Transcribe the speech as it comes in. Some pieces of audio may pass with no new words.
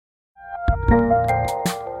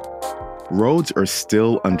Roads are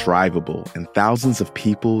still undrivable, and thousands of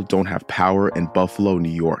people don't have power in Buffalo, New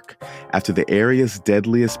York, after the area's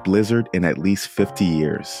deadliest blizzard in at least 50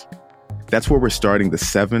 years. That's where we're starting the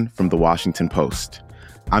 7 from the Washington Post.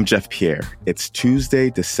 I'm Jeff Pierre. It's Tuesday,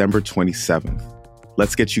 December 27th.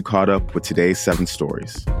 Let's get you caught up with today's 7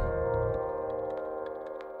 stories.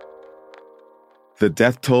 The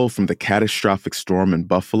death toll from the catastrophic storm in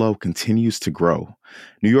Buffalo continues to grow.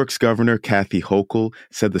 New York's Governor Kathy Hochul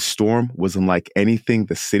said the storm was unlike anything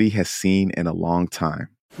the city has seen in a long time.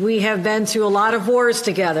 We have been through a lot of wars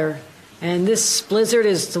together, and this blizzard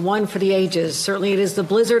is the one for the ages. Certainly it is the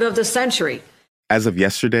blizzard of the century. As of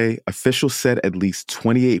yesterday, officials said at least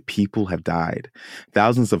 28 people have died.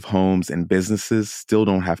 Thousands of homes and businesses still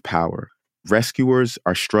don't have power. Rescuers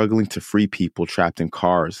are struggling to free people trapped in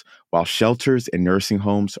cars, while shelters and nursing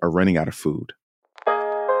homes are running out of food.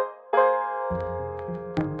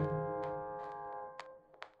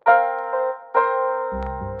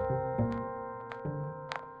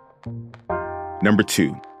 Number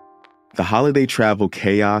 2, the holiday travel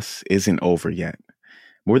chaos isn't over yet.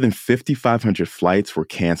 More than 5,500 flights were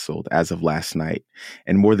canceled as of last night,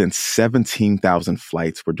 and more than 17,000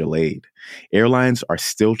 flights were delayed. Airlines are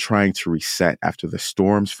still trying to reset after the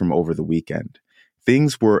storms from over the weekend.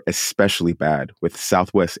 Things were especially bad with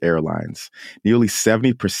Southwest Airlines. Nearly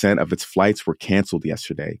 70% of its flights were canceled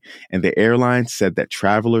yesterday, and the airline said that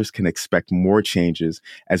travelers can expect more changes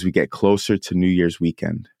as we get closer to New Year's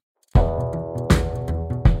weekend.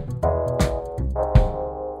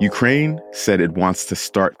 Ukraine said it wants to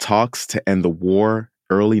start talks to end the war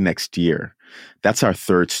early next year. That's our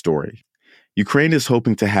 3rd story. Ukraine is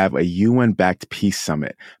hoping to have a UN-backed peace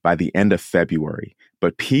summit by the end of February,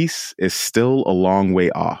 but peace is still a long way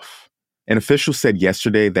off. An official said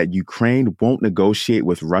yesterday that Ukraine won't negotiate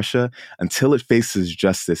with Russia until it faces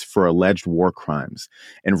justice for alleged war crimes.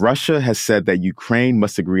 And Russia has said that Ukraine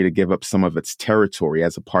must agree to give up some of its territory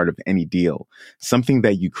as a part of any deal, something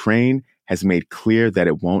that Ukraine has made clear that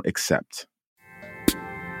it won't accept.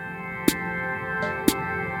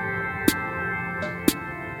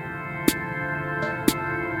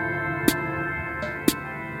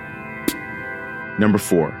 Number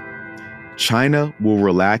 4, China will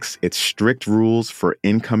relax its strict rules for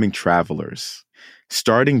incoming travelers.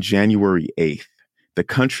 Starting January 8th, the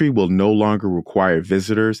country will no longer require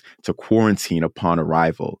visitors to quarantine upon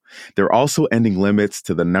arrival. They're also ending limits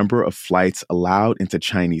to the number of flights allowed into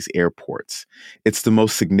Chinese airports. It's the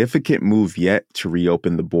most significant move yet to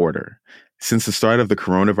reopen the border. Since the start of the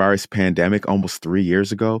coronavirus pandemic almost 3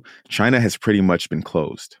 years ago, China has pretty much been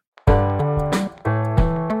closed.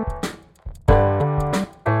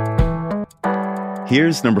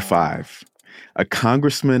 Here's number 5. A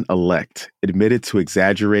congressman-elect admitted to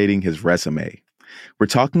exaggerating his resume. We're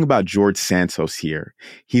talking about George Santos here.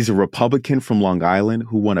 He's a Republican from Long Island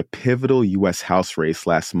who won a pivotal U.S. House race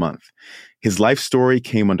last month. His life story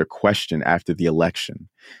came under question after the election.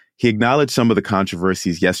 He acknowledged some of the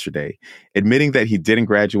controversies yesterday, admitting that he didn't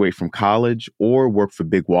graduate from college or work for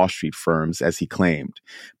big Wall Street firms, as he claimed.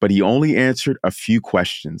 But he only answered a few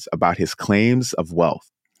questions about his claims of wealth.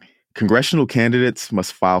 Congressional candidates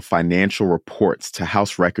must file financial reports to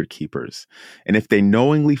House record keepers, and if they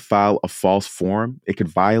knowingly file a false form, it could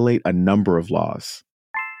violate a number of laws.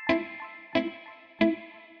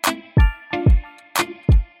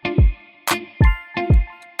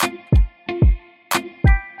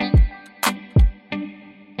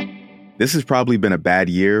 This has probably been a bad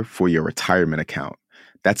year for your retirement account.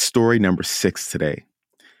 That's story number 6 today.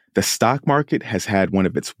 The stock market has had one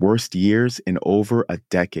of its worst years in over a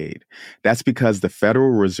decade. That's because the Federal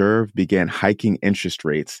Reserve began hiking interest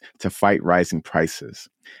rates to fight rising prices.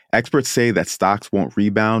 Experts say that stocks won't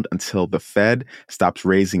rebound until the Fed stops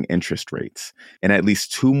raising interest rates. And at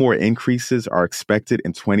least 2 more increases are expected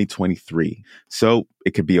in 2023. So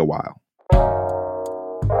it could be a while.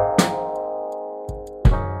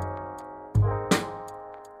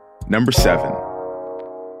 Number 7.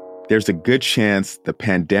 There's a good chance the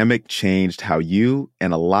pandemic changed how you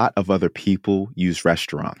and a lot of other people use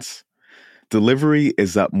restaurants. Delivery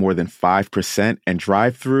is up more than 5% and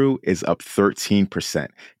drive-through is up 13%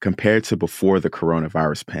 compared to before the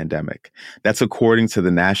coronavirus pandemic. That's according to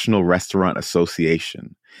the National Restaurant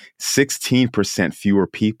Association. 16% fewer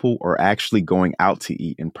people are actually going out to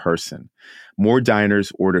eat in person. More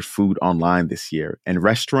diners ordered food online this year, and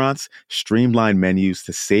restaurants streamlined menus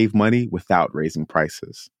to save money without raising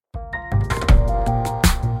prices.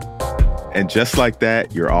 And just like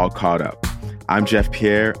that, you're all caught up. I'm Jeff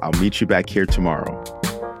Pierre. I'll meet you back here tomorrow.